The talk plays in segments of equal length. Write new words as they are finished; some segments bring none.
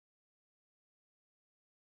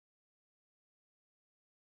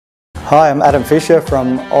Hi, I'm Adam Fisher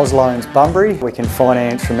from Ausloans, Bunbury. We can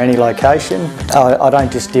finance from any location. I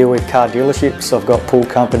don't just deal with car dealerships. I've got pool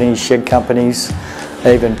companies, shed companies,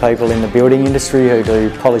 even people in the building industry who do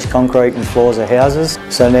polished concrete and floors of houses.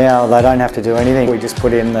 So now they don't have to do anything. We just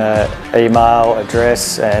put in the email,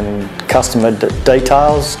 address and customer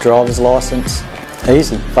details, driver's licence.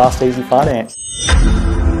 Easy, fast, easy finance.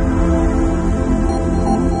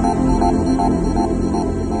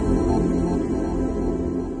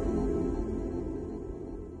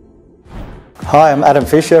 Hi, I'm Adam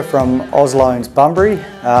Fisher from Ausloans, Bunbury.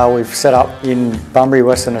 We've set up in Bunbury,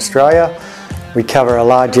 Western Australia. We cover a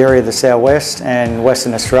large area of the southwest and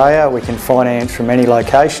Western Australia. We can finance from any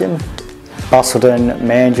location. Busselton,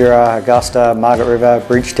 Mandurah, Augusta, Margaret River,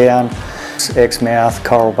 Bridgetown, Exmouth,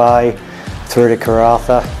 Coral Bay, through to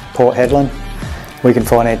Karratha, Port Hedland. We can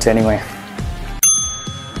finance anywhere.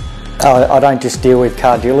 I don't just deal with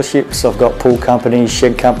car dealerships. I've got pool companies,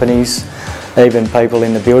 shed companies, even people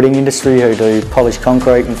in the building industry who do polished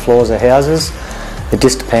concrete and floors of houses. It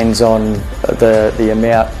just depends on the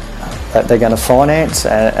amount that they're going to finance,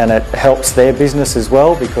 and it helps their business as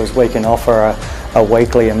well because we can offer a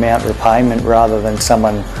weekly amount repayment rather than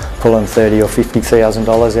someone pulling $30,000 or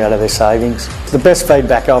 $50,000 out of their savings. The best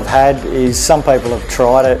feedback I've had is some people have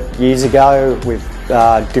tried it years ago with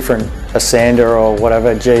different Asanda or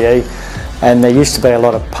whatever, GE, and there used to be a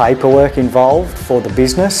lot of paperwork involved for the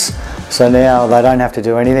business. So now they don't have to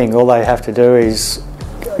do anything. All they have to do is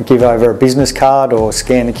give over a business card or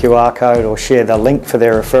scan the QR code or share the link for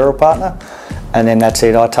their referral partner, and then that's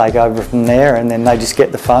it. I take over from there and then they just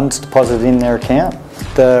get the funds deposited in their account.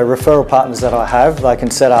 The referral partners that I have, they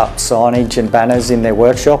can set up signage and banners in their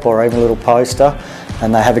workshop or even a little poster,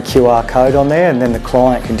 and they have a QR code on there, and then the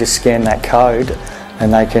client can just scan that code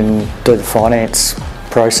and they can do the finance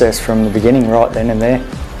process from the beginning right then and there.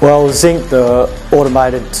 Well, Zinc, the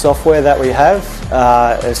automated software that we have,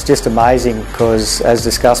 it's just amazing because, as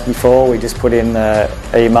discussed before, we just put in the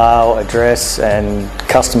email, address and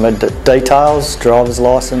customer details, driver's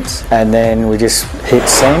licence, and then we just hit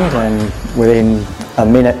send, and within a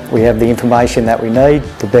minute we have the information that we need,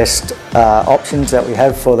 the best options that we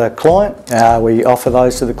have for the client. We offer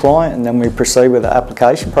those to the client and then we proceed with the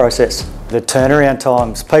application process. The turnaround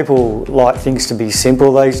times, people like things to be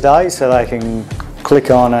simple these days, so they can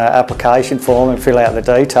click on an application form and fill out the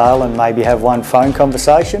detail and maybe have one phone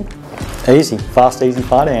conversation. Easy, fast, easy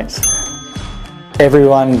finance.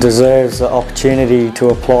 Everyone deserves the opportunity to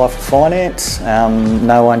apply for finance.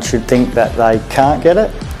 No one should think that they can't get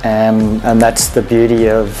it, and that's the beauty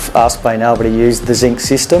of us being able to use the Zinc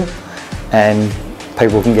system, and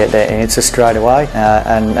people can get their answer straight away.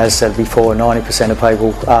 And as said before, 90% of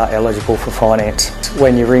people are eligible for finance.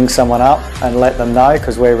 When you ring someone up and let them know,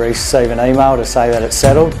 because we receive an email to say that it's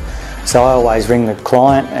settled, so I always ring the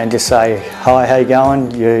client and just say, hi, how you going?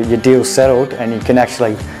 Your deal's settled, and you can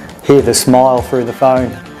actually hear the smile through the phone.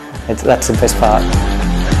 That's the best part.